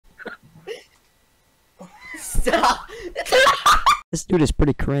Stop. This dude is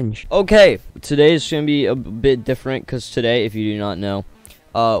pretty cringe. Okay, today is gonna be a bit different because today, if you do not know,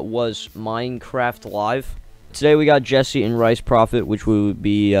 was Minecraft Live. Today we got Jesse and Rice Prophet, which we will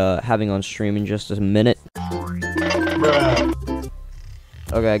be having on stream in just a minute.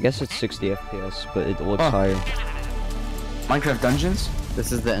 Okay, I guess it's 60 FPS, but it looks higher. Minecraft Dungeons?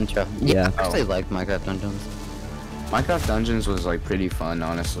 This is the intro. Yeah. I actually like Minecraft Dungeons. Minecraft Dungeons was like pretty fun,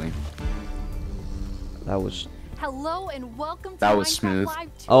 honestly. That was... Hello and welcome to That was Minecraft smooth. Live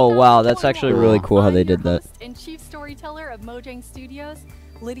Oh wow, that's actually really cool how I'm they your did that. host and chief storyteller of Mojang Studios,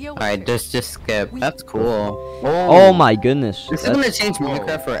 Lydia. Alright, just skip. That's cool. Oh my goodness. This is gonna change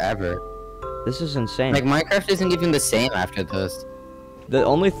Minecraft forever. This is insane. Like, Minecraft isn't even the same after this. The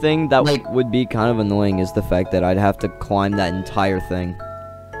only thing that would be kind of annoying is the fact that I'd have to climb that entire thing.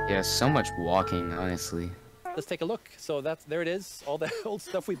 Yeah, so much walking, honestly. Let's take a look. So there it is, all the old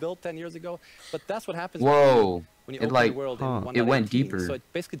stuff we built 10 years ago. But that's what happens Whoa! when you It open like, the world in it went 1.18. deeper. So it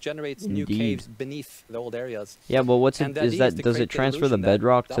basically generates new caves beneath the old areas. Yeah, but what's And it? the Is idea that to does create it transfer the illusion that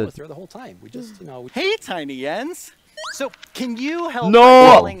bedrock that to? was there the whole time. We just, you know. Hey, Tiny Yens. So, can you help No!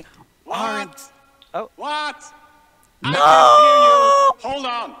 by telling What? Oh. What? No! I can't hear you. Hold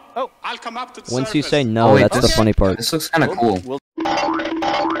on. Oh. I'll come up to the Once you surface. say no, Oh, wait, that's the funny part. This looks kind of cool.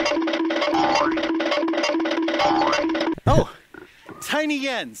 Oh, Tiny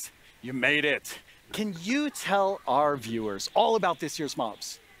Yens, you made it. Can you tell our viewers all about this year's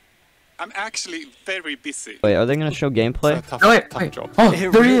mobs? I'm actually very busy. Wait, are they gonna show gameplay? No, wait. Oh, It there he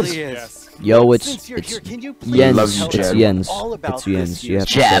really is. is. Yo, Since you're here, can you please Jens. tell It's us Jens. all about It's Jens. this You have year's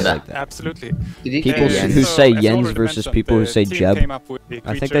to say it Jeb. like that. Absolutely. People who say Jens versus people who say Jeb.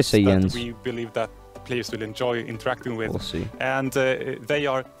 I think they say Jens. We believe that the players will enjoy interacting with. We'll see. And they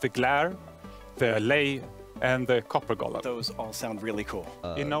are the glare, the lay, and the copper golem. Those all sound really cool.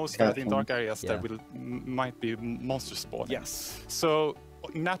 It knows that in dark areas there might be monsters spawning. Yes. So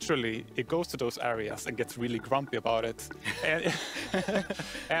naturally, it goes to those areas and gets really grumpy about it,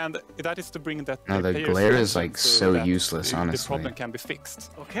 and that is to bring that. No, the players glare in is like so so that useless, the honestly. problem can be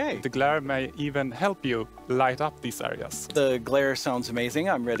fixed. Okay. The glare may even help you light up these areas. The glare sounds amazing.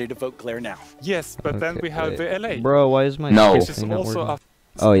 I'm ready to vote glare now. Yes, but then we have the LA. Bro, why is my No. Which is thing not also working? a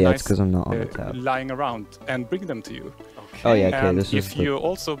Oh yeah, nice, it's because I'm not on the tab. lying around and bring them to you. Okay. Oh yeah, okay. And This is. if you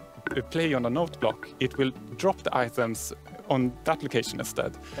also play on a note block, it will drop the items on that location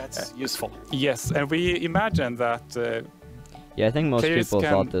instead. That's useful. Yes, and we imagine that Yeah, I think most players people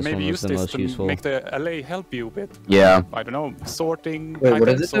can thought this maybe one was use the this most to useful. make the LA help you with, Yeah. I don't know, sorting Wait, what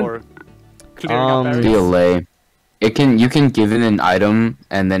does items it do? or clearing up areas. The LA. You can give it an item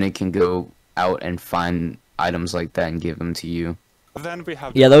and then it can go out and find items like that and give them to you. Then we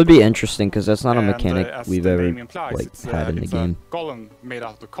have Yeah, that would be interesting because that's not a and, mechanic as we've the ever name implies, like it's, had in the it's game. a golem made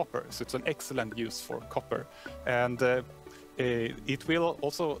out of copper, so it's an excellent use for copper, and it will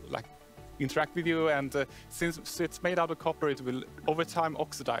also like interact with you, and since it's made out of copper, it will over time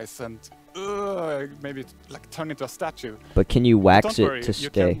oxidize and maybe like turn into a statue. But can you wax Don't worry, it to you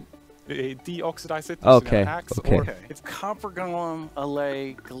stay? can, deoxidize it Okay, using an axe, okay. or Okay. It's copper golem,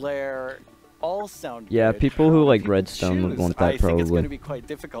 LA, glare, all sound Yeah, good. people How who do like people redstone would choose? want I that think it's going probably. to be quite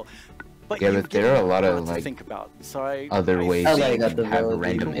difficult. But Yeah, you've but there are a given lot me of, to like, think about. So I other ways I you like can the have village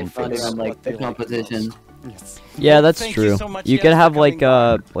random people infos. finding on, like, What they the like the composition. yes. Yeah, Well, that's thank you true. so much, You Jens, could for have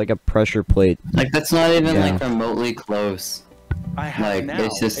coming like a pressure plate. Like, that's not even, Yeah. like, remotely close. I have Like, now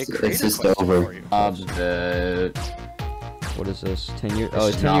it's just- a it's creative just question over. for you. What is this? 10 years? This Oh,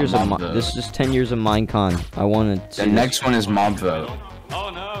 is 10 not years of Mob Vote. this is 10 years of Minecon. I wanted to. The next one is Mob Vote. Oh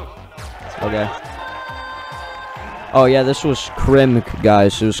no. Okay. Oh yeah, this was crim,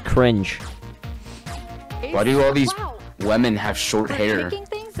 guys. It was cringe. Why do all these Wow. women have short We're hair? kicking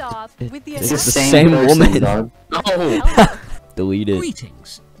things off with the It's It's the the same person, woman. dog. No! Delete it.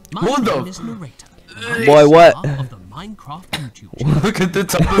 Greetings. My What name the- is Narrator. Boy, what? Of the Minecraft YouTube channel. Look at the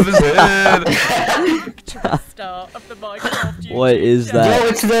top of his head! Star of the Minecraft What is Yo, that?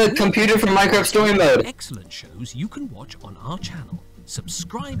 it's the computer from Minecraft Story Mode. Excellent shows you can watch on our channel.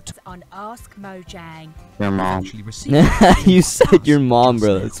 Subscribe to on Ask Mojang. Your mom. actually receive. You said your mom,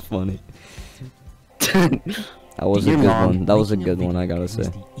 bro. That's funny. That was a Your good mom. one. That was a Making good one, I video gotta is say.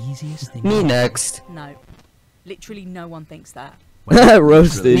 the easiest thing Me next. No, literally no one thinks that.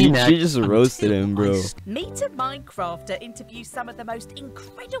 Roasted. Me She next. just roasted him, bro. Meet a Minecrafter interviews some of the most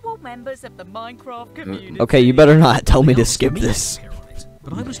incredible members of the Minecraft community. Okay, you better not tell me to skip this.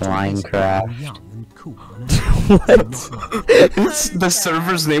 But I was Minecraft. young and cool. What? The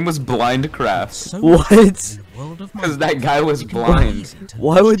server's name was Blindcraft. So What? Because that guy was blind.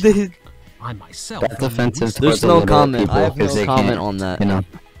 Why would they? I myself. That's offensive There's towards no illiterate comment. people I have because no they comment can't, on that. you know,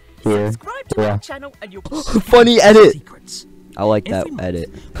 hear. Subscribe to our channel and you'll Funny edit. Secrets. I like that Every month. edit.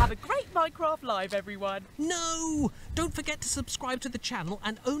 have a great Minecraft Live, everyone. No! Don't forget to subscribe to the channel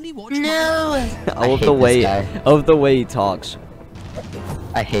and only watch I love hate the this way he talks.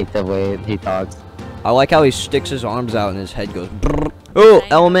 I hate the way he talks. I like how he sticks his arms out and his head goes. Brrrr. Oh,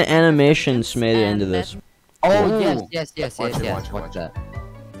 Element Animations made it into this. Oh, Ooh. yes. Watch it, Watch watch it. that.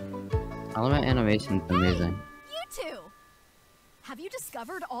 Element animation's amazing. You two! Have you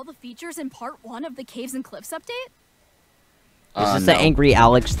discovered all the features in part 1 of the Caves and Cliffs update? Is this the Angry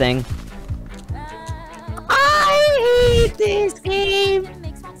Alex thing? I hate this game.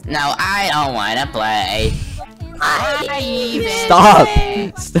 No, I don't want to play. Stop!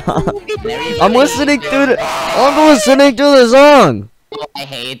 I'm listening to the song. I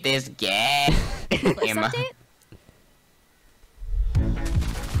hate this game. Cliffs update?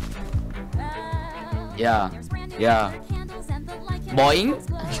 Yeah. Boing.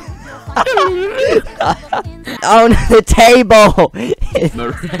 On the table.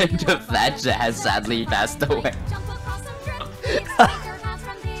 Miranda Thatcher has sadly passed away.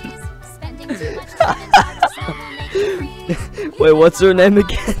 Wait, what's her name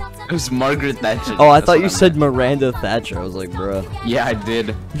again? It was Margaret Thatcher. Oh, I That's thought what you said Miranda Thatcher. I was like, bruh. Yeah, I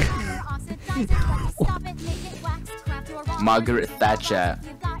did. Margaret Thatcher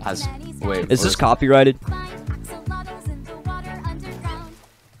has. Wait. Is this copyrighted?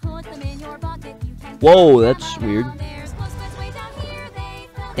 Whoa, that's weird.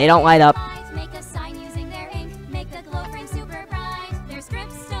 They don't light up.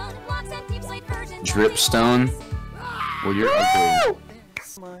 Dripstone? Well, you're ugly.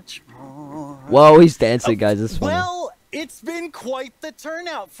 Much more. Whoa, he's dancing, guys. This is funny. Well, it's been quite the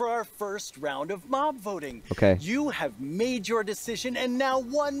turnout for our first round of mob voting. Okay. You have made your decision, and now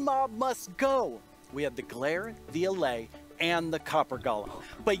one mob must go. We have the Glare, the Allay, and the Copper Golem.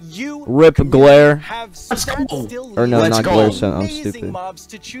 But you Rip Glare. have Let's go. still Or no, Let's not go. Glare, so I'm amazing stupid. mobs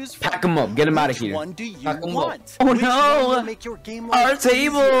to choose from. Pack 'em up. Get 'em out of Which here. one do you Pack 'em up. want? Oh, Which no. one will make your game Our life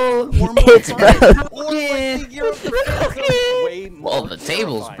table. easier, or more It's fun, broken. or one figure of the puzzle way more Well, the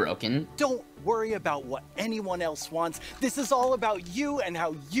table's terrifying? broken. Don't worry about what anyone else wants. This is all about you and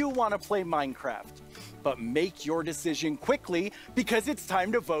how you want to play Minecraft. But make your decision quickly because it's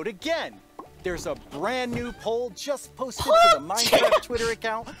time to vote again. There's a brand new poll just posted to the Minecraft Twitter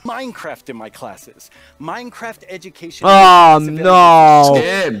account. Minecraft in my classes. Minecraft education. Oh, is available no.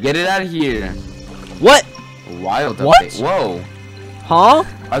 Skip, get it out of here. What? Wild What? update. Whoa. Huh?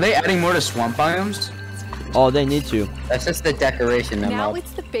 Are they adding more to swamp biomes? Oh, they need to. That's just the decoration. Now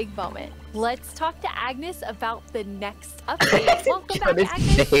it's the big moment. Let's talk to Agnes about the next update. Welcome back,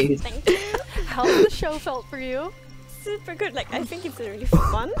 Agnes. Thank you. How's the show felt for you? Super good. Like, I think it's a really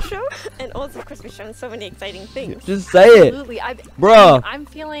fun show. And also, of course, we've shown so many exciting things. Just say it. Absolutely. Bruh. I'm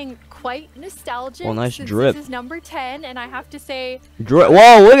feeling quite nostalgic. Oh, nice since drip. This is number 10, and I have to say,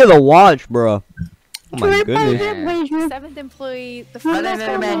 Whoa, look at the watch, bro. Oh my goodness. 7th employee, the first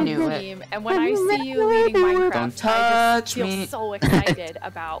one on the team, and when I see you leading Minecraft, Don't I just touch feel me. so excited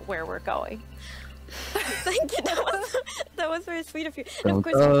about where we're going. Thank you. That was very sweet of you. And Don't of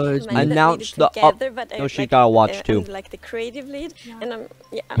course, touch we me. Announce the together, but No, she got a watch too. I'm like the creative lead, and I'm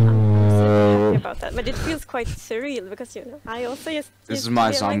super happy about that. But it feels quite surreal because I also just This used is my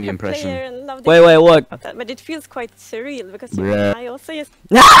to be a zombie Minecraft impression. player and loved Wait, it look. about that. But it feels quite surreal because Bruh. I also just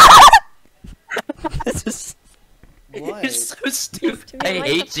This is You're so stupid. to be I a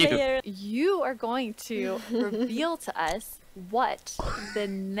hate Minecraft you. player. You are going to reveal to us what the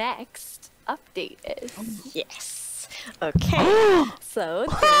next update is. Yes. Okay. So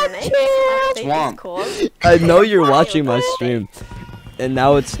the next update is Swamp. called. I know you're watching my stream. And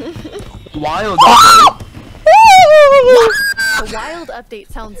now it's Wild update. The wild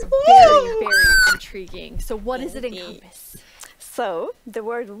update sounds very, very intriguing. So what does it encompass? So the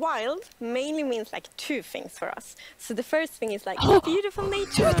word wild mainly means like two things for us. So the first thing is like beautiful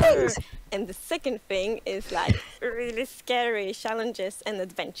nature, and the second thing is like really scary challenges and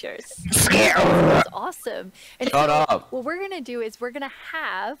adventures. That's awesome. And Shut so up. what we're gonna do is we're gonna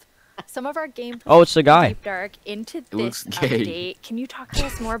have some of our gameplay Oh, it's the guy. deep dark into looks this gay. update. Can you talk to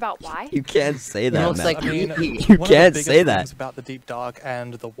us more about why? You can't say that, looks man. like I mean, You one can't of the biggest say that. things about the Deep Dark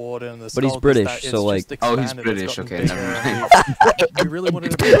and the Warden and the But he's Skulk is British, that so, it's just Oh, he's expanded, it's British. gotten Okay, bigger. never mind. We really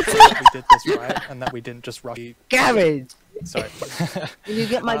wanted to make sure that we did this right and that we didn't just rush. Garage. Sorry. You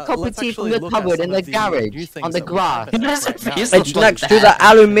get my cup of let's tea from actually the look at cupboard some in the of new garage, things on the that we grass. have right now. He's It's like next to that. the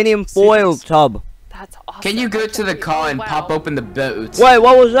aluminium foil tub. That's awesome. Can you go to the car and Wow. pop open the boat? Wait,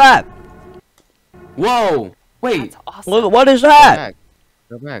 what was that? Whoa! Wait. That's awesome. Look, what is Go that? back.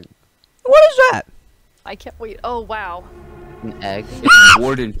 Go back. What is that? I can't wait. Oh wow. An egg. It's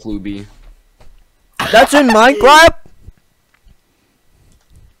Warden Fluby. That's in Minecraft?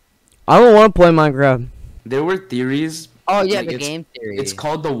 I don't want to play Minecraft. There were theories. Oh yeah, like, the game theory. It's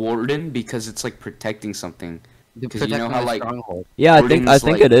called the Warden because it's like protecting something. Because you know how like yeah, I think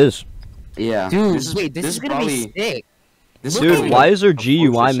like, it is. Yeah. Dude, this is gonna probably, be sick. Dude, why is their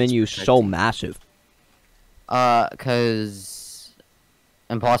GUI menu so massive? Cause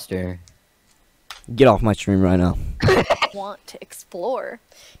imposter. Get off my stream right now. Want to explore.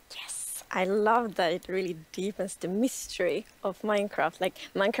 Yes, I love that it really deepens the mystery of Minecraft. Like,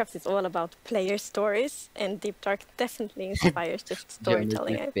 Minecraft is all about player stories, and Deep Dark definitely inspires the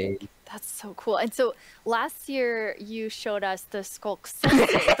storytelling, I think. That's so cool. And so last year you showed us the Skulk Sensei,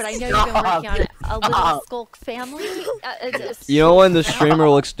 but I know you've been working on a little Skulk family. You know when the streamer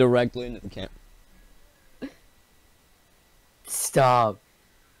looks directly into the camera? Stop.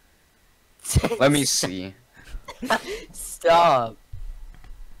 Let me see. Stop.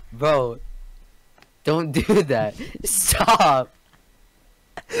 Bro. Don't do that. Stop.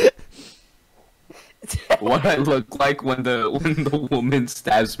 What I look like when the woman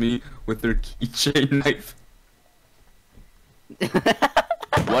stabs me with her keychain knife.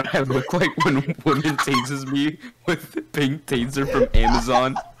 What I look like when a woman tases me with the pink taser from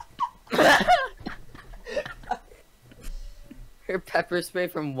Amazon. Her pepper spray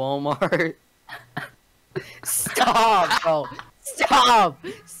from Walmart. Stop, bro. Stop.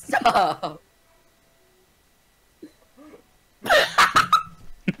 Stop.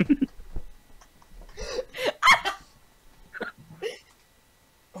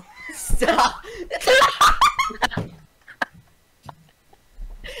 Stop.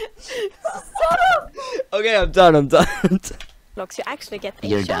 Stop. Okay, I'm done. Locks, you actually get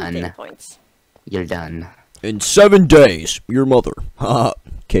You're 8 chanting done. points. You're done. In 7 days, your mother. Haha.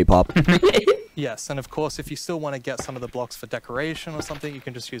 K-pop. Yes, and of course, if you still want to get some of the blocks for decoration or something, you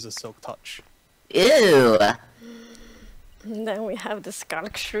can just use a Silk Touch. Ew. And then we have the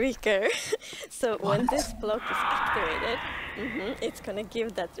Skulk Shrieker. So when this block is activated, it's gonna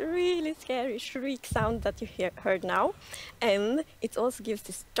give that really scary shriek sound that you heard now. And it also gives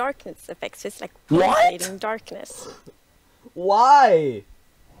this darkness effect, so it's like pulsating darkness. Why?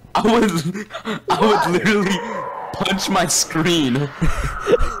 I would literally punch my screen.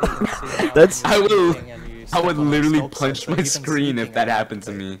 That's I would literally punch my screen if that happened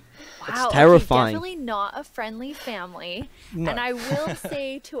to me. Wow, terrifying. Okay, definitely not a friendly family. No. And I will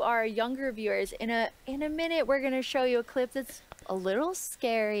say to our younger viewers, in a minute we're gonna show you a clip that's a little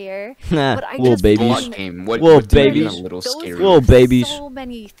scarier. But I little just babies. mean, Little babies. A little those scary. Little babies. So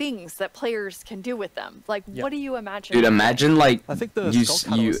many things that players can do with them. Like, what do you imagine? Dude, imagine like I think the you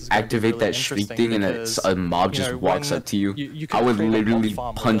Skull Catalyst is gonna be activate really that shriek interesting thing and because, a mob just walks when up to you. you I could would create a mob literally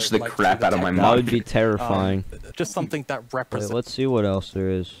farm punch the like, crap through out of my technology. That mob. would be terrifying. Just something that Wait, represents let's see what else there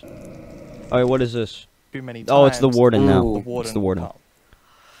is. Alright, what is this? too many times. Oh, it's the warden now. the It's the warden. will come.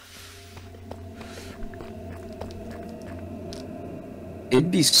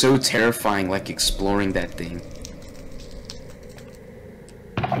 It'd be so terrifying, like exploring that thing.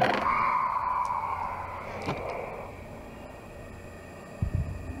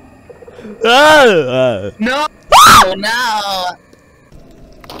 No. No.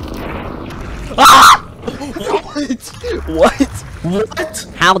 What?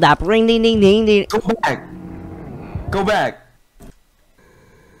 How'd that ring ding ding ding ding? Go back. Go back.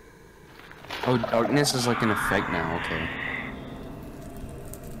 Oh, darkness is like an effect now. Okay.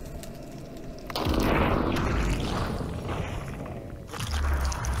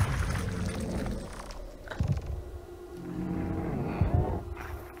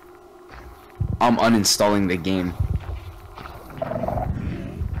 I'm uninstalling the game.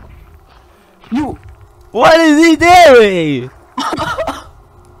 You. What is he doing?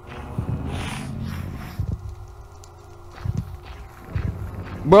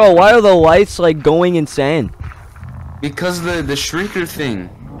 Bro, why are the lights like going insane? Because the shrieker thing.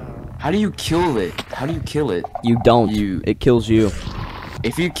 How do you kill it? How do you kill it? You don't. It kills you.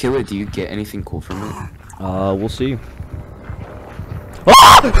 If you kill it, do you get anything cool from it? We'll see.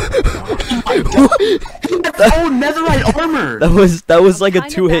 Oh, netherite armor. That was like a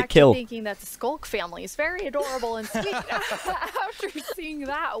Kind of 2-hit back to kill. thinking that the Skulk family is very adorable and sweet. After seeing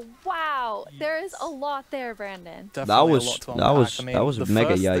that, wow, there is a lot there, Brandon. Definitely was- a lot to that unpack. was- I mean, that was the mega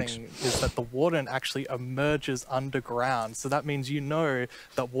first yikes. thing is that the warden actually emerges underground, so that means you know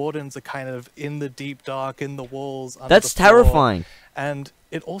that wardens are kind of in the deep dark, in the walls. Under That's the floor. terrifying. And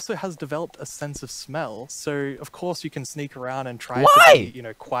it also has developed a sense of smell, so of course you can sneak around and try Why? to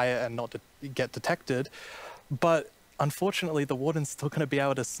be, quiet and not to get detected. But unfortunately, the warden's still going to be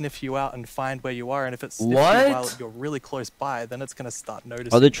able to sniff you out and find where you are. And if it sniffs you while you're really close by, then it's going to start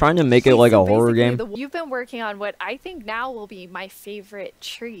noticing. Are they trying to make it like a horror game? You've been working on what I think now will be my favorite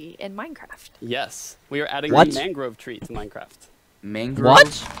tree in Minecraft. Yes, we are adding a mangrove tree to Minecraft. Mangrove?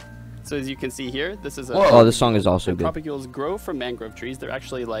 What? So as you can see here, this is a... Oh, this song is also good. Propagules grow from mangrove trees. They're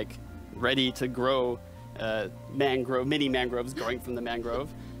actually like ready to grow mini mangroves growing from the mangrove.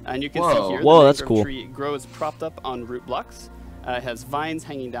 And you can see here the mangrove tree grows propped up on root blocks. It has vines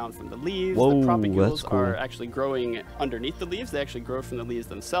hanging down from the leaves. The propagules are actually growing underneath the leaves. They actually grow from the leaves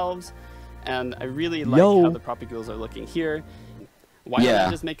themselves. And I really like how the propagules are looking here. Why don't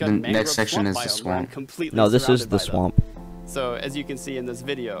we just make a mangrove next section is the swamp? No, this is the swamp. So as you can see in this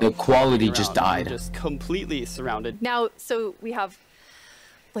video, the quality just died. Just completely surrounded. Now, so we have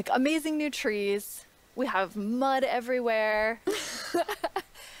like amazing new trees. We have mud everywhere.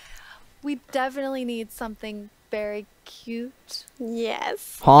 We definitely need something very cute.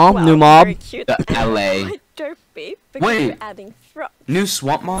 Yes. Huh? New mob? Very cute. LA. Quite derpy because we're adding frogs. New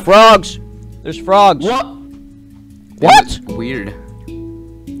swamp mob? Frogs! There's frogs. What? What? Weird.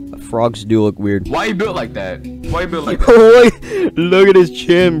 Frogs do look weird. Why you built like that? Why you built like that? Look at his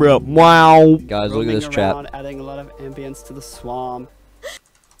chin, bro. Wow. Guys, look at this chat. Adding a lot of ambience to the swamp.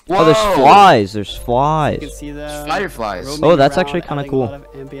 Whoa. Oh, there's flies. There's flies. You can see them. Fireflies. Oh, that's actually kind of cool. A lot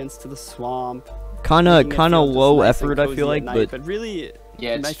of ambience to the swamp. Kind of low effort, I feel like, but really,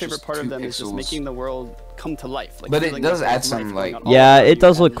 yeah, my favorite part of them is just making the world come to life. Like, but it does add some like. Yeah, it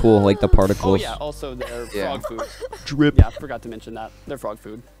does look cool, like the particles. Oh yeah, also their frog food. Drip. Yeah, I forgot to mention that. Their frog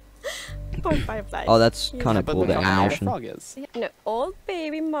food. Fireflies. Oh, that's kind of cool, the animation. No, all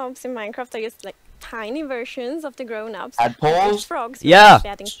baby mobs in Minecraft are just like tiny versions of the grown-ups. Tadpoles? Frogs. Yeah.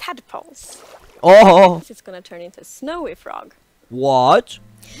 We're adding tadpoles. Oh. It's gonna turn into a snowy frog. What?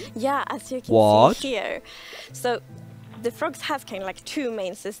 Yeah, as you can see here. So the frogs have kind of like two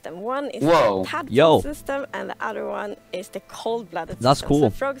main systems. One is the tadpole system, and the other one is the cold-blooded system. That's cool. So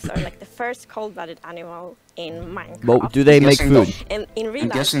frogs are like the first cold-blooded animal in Minecraft. But do they make food? And in real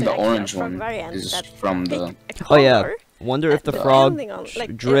life, I'm guessing the orange one is from the. Oh yeah. Wonder if the frog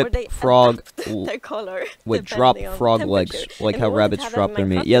drip frog would drop frog legs, like how rabbits drop their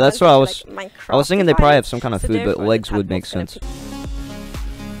meat. Yeah, that's what I was thinking. They probably have some kind of food, but legs would make sense.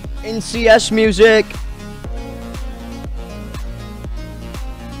 In CS music.